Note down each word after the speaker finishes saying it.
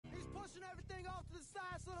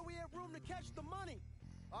have room to catch the money.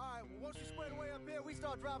 All right, well, once we square away up here, we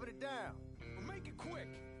start dropping it down. But make it quick.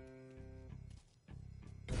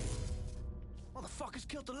 Motherfuckers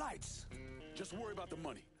killed the lights. Just worry about the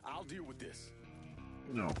money. I'll deal with this.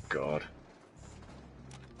 Oh, God.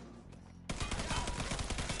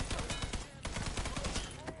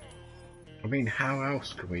 I mean, how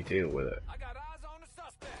else can we deal with it? I got eyes on the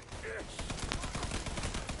suspect.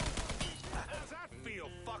 How's that feel,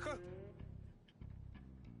 fucker?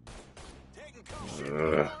 Taking cover. Shit,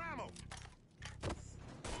 more ammo.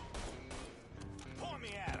 Point me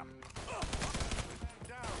at him.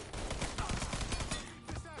 Down.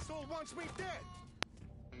 This asshole wants me dead.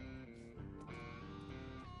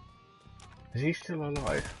 Is he still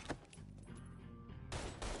alive?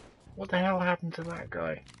 What the hell happened to that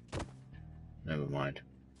guy? Never mind.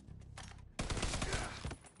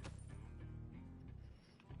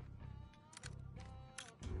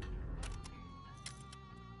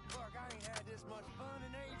 Look, I ain't had this much fun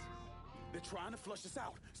in ages. They're trying to flush us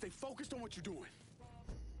out. Stay focused on what you're doing.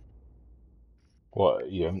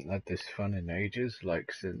 What, you haven't had this fun in ages?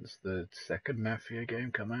 Like since the second Mafia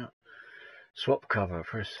game come out? Swap cover,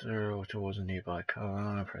 press towards a nearby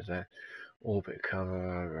car, press that, orbit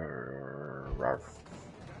cover,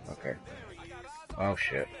 okay. Oh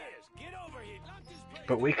shit.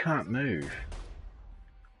 But we can't move.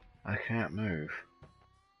 I can't move.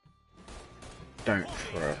 Don't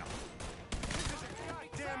throw.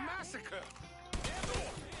 Goddamn massacre.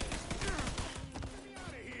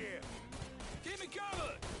 Keep me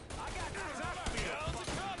covered. I got girls are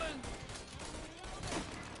coming.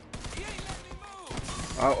 He ain't letting me move.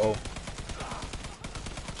 Uh-oh.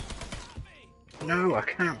 No, I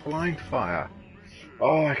can't blind fire.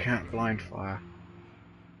 Oh, I can't blind fire.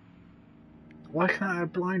 Why can't I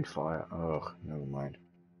blind fire? Oh, never mind.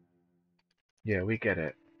 Yeah, we get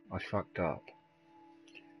it. I fucked up.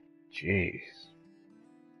 Jeez.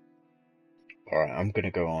 Alright, I'm gonna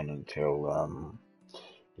go on until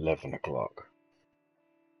 11 o'clock.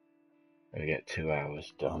 I get 2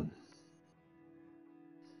 hours done.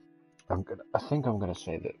 I think I'm gonna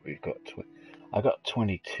say that we've got I got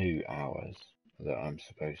 22 hours that I'm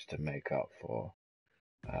supposed to make up for.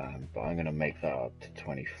 But I'm gonna make that up to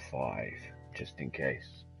 25, just in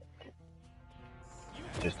case.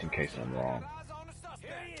 Just in case I'm wrong.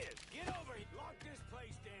 Here he is. Get over here. Lock this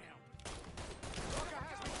place down.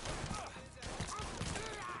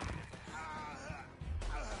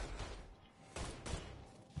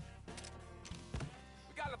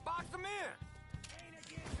 We gotta box them in.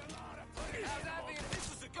 How's that being? This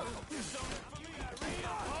is a go. Something for me.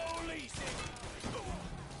 Police.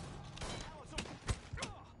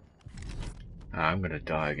 I'm gonna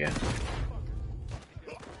die again.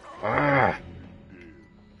 Ah!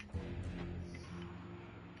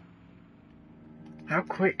 How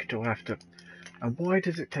quick do I have to... And why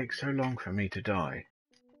does it take so long for me to die?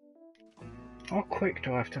 How quick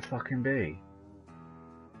do I have to fucking be?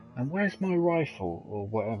 And where's my rifle? Or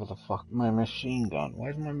whatever the fuck... My machine gun.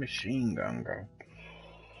 Where's my machine gun go?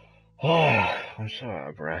 Ah, I'm so out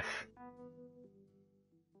of breath.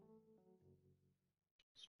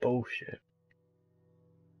 It's bullshit.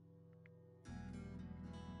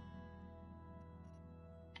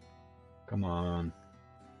 Come on.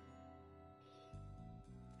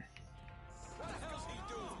 What the hell's he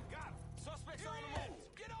doing? Got him. Suspects on the move.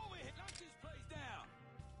 Get over here. Knock this place down.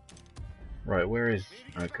 Right, where is...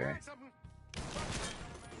 Okay.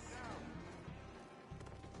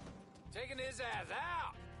 Taking his ass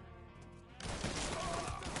out.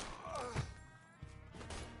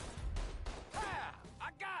 Ah,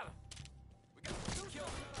 I got him. We got to kill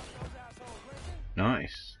those assholes, Lincoln.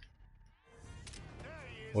 Nice.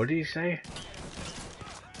 What did you say?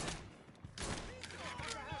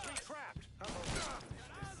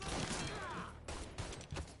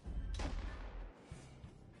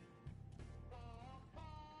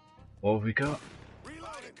 What have we got?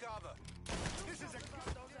 Reloading cover. This is those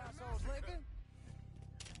assholes, Lincoln.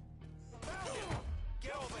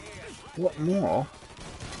 Get over here. What more?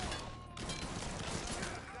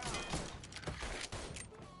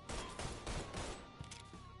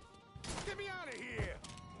 Get me out of here.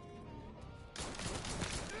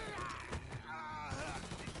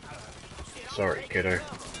 Sorry, kiddo.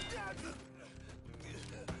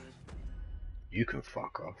 You can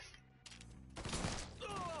fuck off.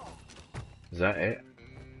 Is that it?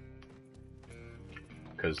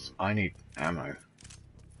 Because I need ammo.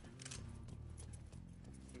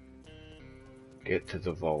 Get to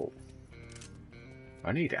the vault.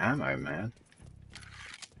 I need ammo, man.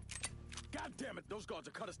 God damn it, those guards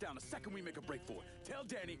will cut us down the second we make a break for it. Tell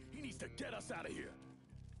Danny he needs to get us out of here.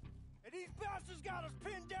 And these bastards Those got us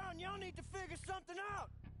pinned down. Y'all need to figure something out.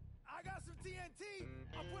 I got some TNT.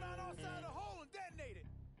 I'll put out outside the hole and detonate it.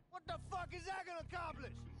 What the fuck is that gonna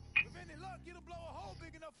accomplish? With any luck, it'll blow a hole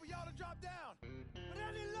big enough for y'all to drop down. With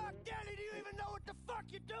any luck, Danny, do you even know what the fuck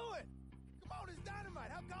you're doing? Come on, it's dynamite.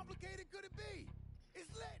 How complicated could it be? It's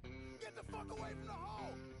lit. Get the fuck away from the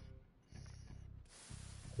hole.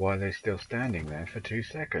 Why are they still standing there for 2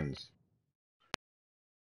 seconds?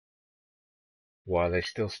 Why are they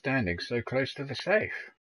still standing so close to the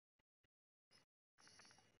safe?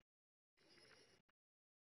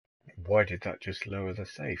 Why did that just lower the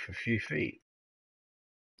safe a few feet?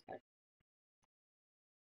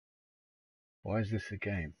 Why is this a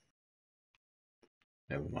game?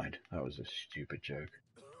 Never mind, that was a stupid joke.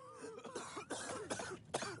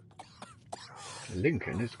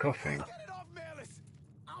 Lincoln is coughing. Get it off, Melis.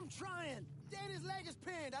 I'm trying. Danny's leg is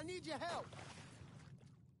pinned. I need your help.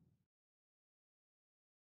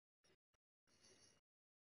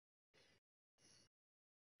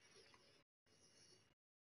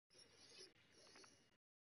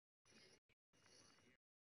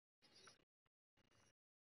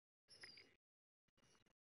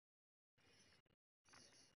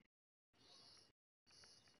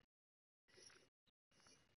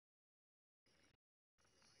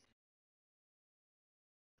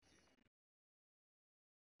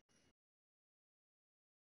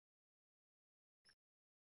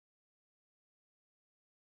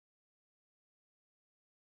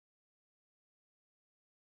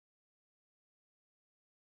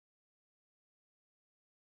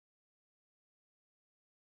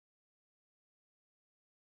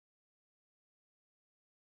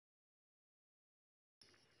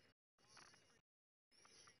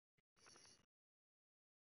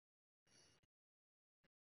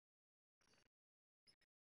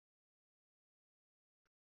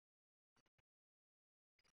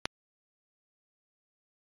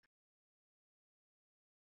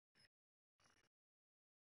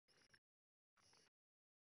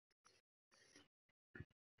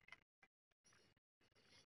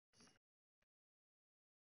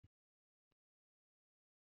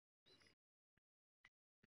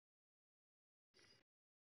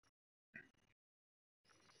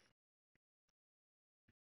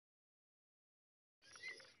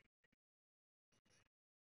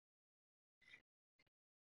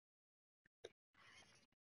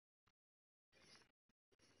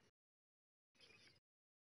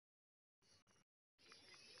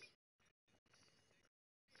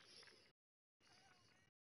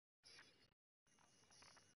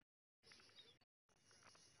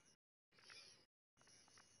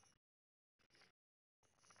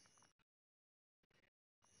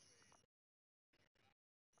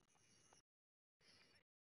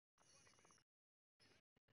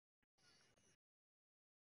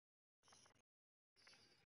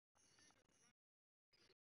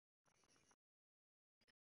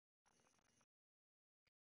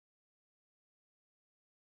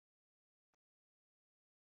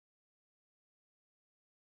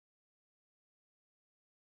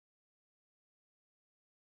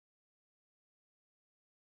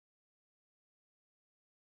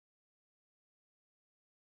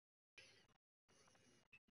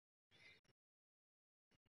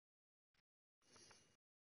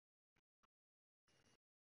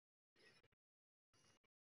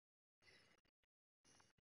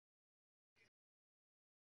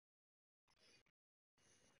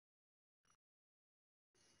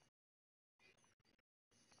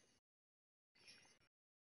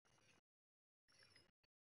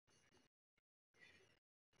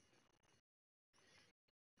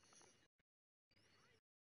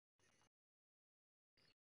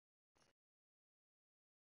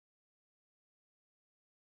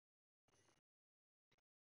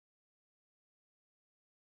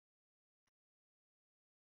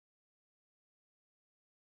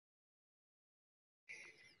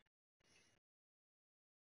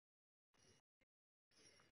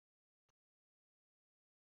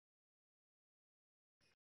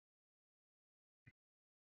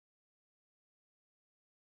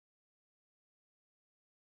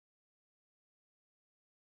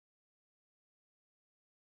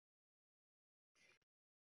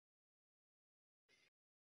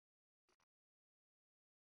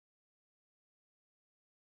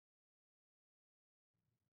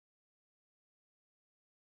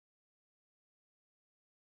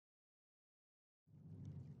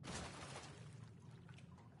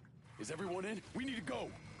 Is everyone in? We need to go.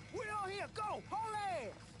 We all here. Go. Hold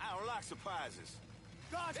hands. I don't like surprises.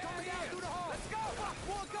 Guards There coming he down is. through the hall. Let's go. Fuck,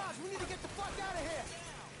 more guards. We need to get the fuck out of here.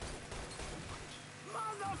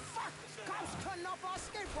 Motherfucker! Cops cutting off our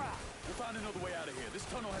escape route. We'll find another way out of here. This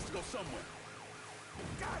tunnel has to go somewhere.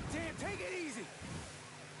 God damn, take it easy.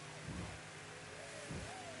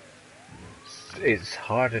 It's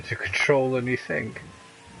harder to control than you think.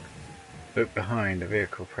 Look behind the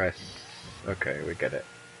vehicle, press. Okay, we get it.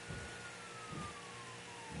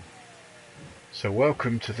 So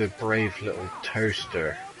welcome to the brave little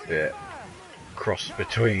toaster bit, cross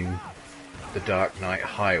between the Dark Knight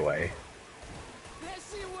Highway. Let's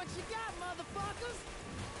see what you got, motherfuckers.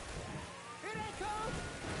 Here they come.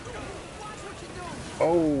 Watch what you're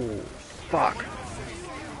doing. Oh, fuck.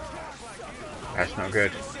 That's not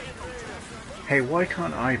good. Hey, why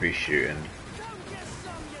can't I be shooting? Come get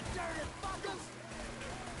some, you dirty fuckers.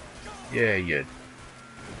 Yeah, you...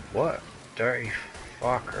 What? Dirty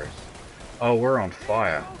fuckers. Oh, we're on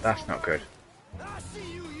fire. That's not good. I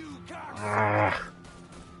see you, you cock. Ah.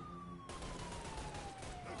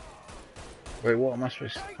 Wait, what am I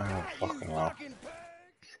supposed to... Oh, fucking hell. Fucking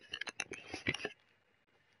pig.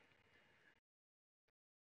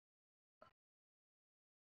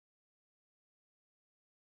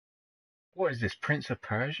 What is this, Prince of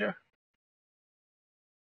Persia?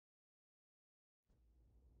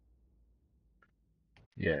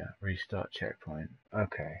 Yeah, restart checkpoint.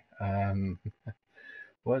 Okay.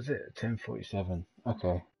 What is it? 10:47.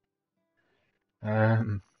 Okay.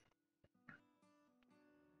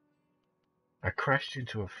 I crashed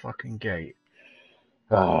into a fucking gate.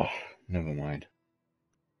 Oh, never mind.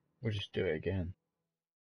 We'll just do it again.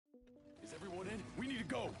 Is everyone in? We need to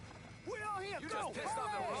go. We all here, You go. just pissed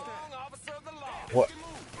off the wrong officer of the law. What?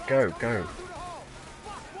 Go, go. Through the hall.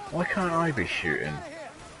 Fuck, Why can't I be shooting? out of here.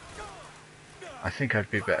 I think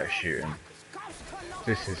I'd be better shooting. Cops cutting off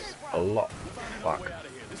This is a lot. Fuck. Way out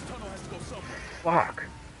of here. This tunnel has to go somewhere. Fuck.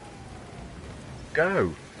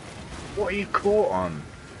 Go. What are you caught on?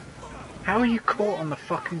 How are you caught on the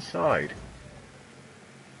fucking side?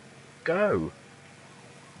 Go.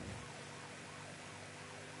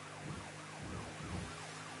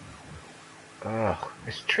 Ugh,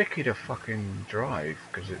 it's tricky to fucking drive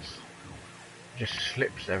because it just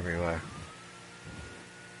slips everywhere.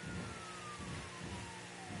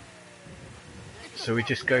 So we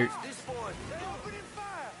just go. This boy. They opening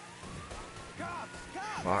fire. Cops.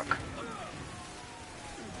 Fuck.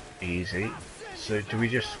 Easy. So do we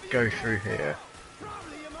just go through here?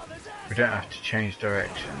 Probably your mother's ass. We don't have to change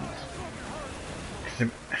directions. 'Cause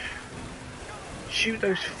shoot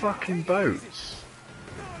those fucking boats.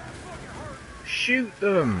 Shoot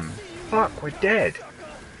them! Fuck, we're dead.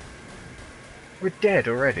 We're dead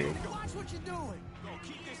already. Watch what you're doing.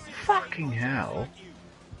 Fucking hell.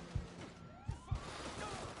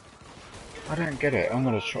 I don't get it. I'm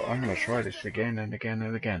gonna try this again and again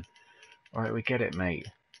and again. Alright, we get it, mate.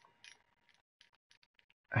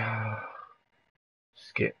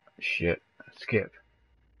 Skip. Shit. Skip.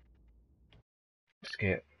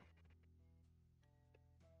 Skip.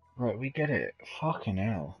 Right, we get it. Fucking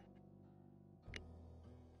hell.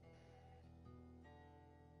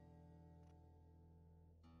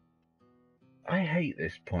 I hate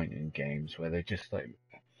this point in games where they just like...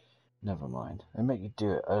 Never mind. They make you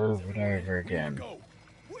do it over and over again.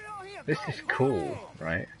 We all here, This go. is cool,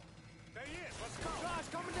 right? There he is. Let's go. Guys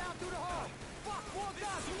coming down through the hall. Fuck, more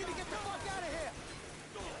guys. We need to get the fuck out of here.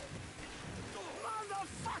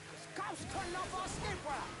 Motherfuckers. Cops cutting off our escape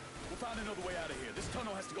route. We'll find another way out of here. This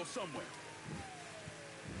tunnel has to go somewhere.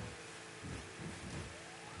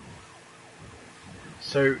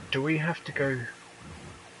 So, do we have to go...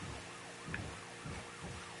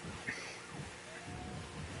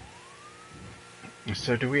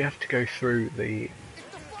 So do we have to go through the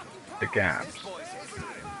gaps?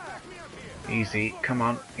 Easy, come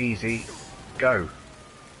on, easy, go.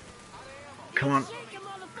 Come on,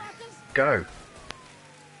 go.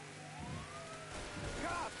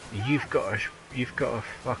 You've got a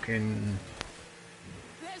fucking...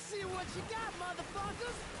 Let's see what you got,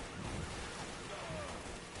 motherfuckers.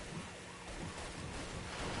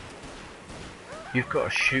 You've got to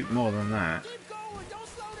shoot more than that. Keep going. Don't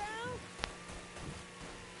slow down.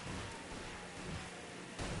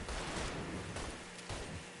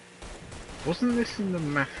 Wasn't this in the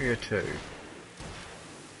Mafia 2?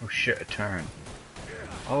 Oh shit, a turn.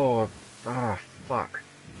 Oh, fuck.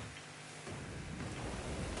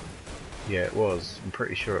 Yeah, it was. I'm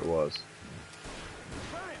pretty sure it was.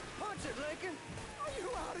 Brian, punch it, Lincoln. Are you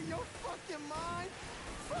out of your fucking mind?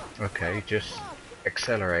 Fuck. Okay, just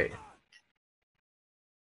accelerate.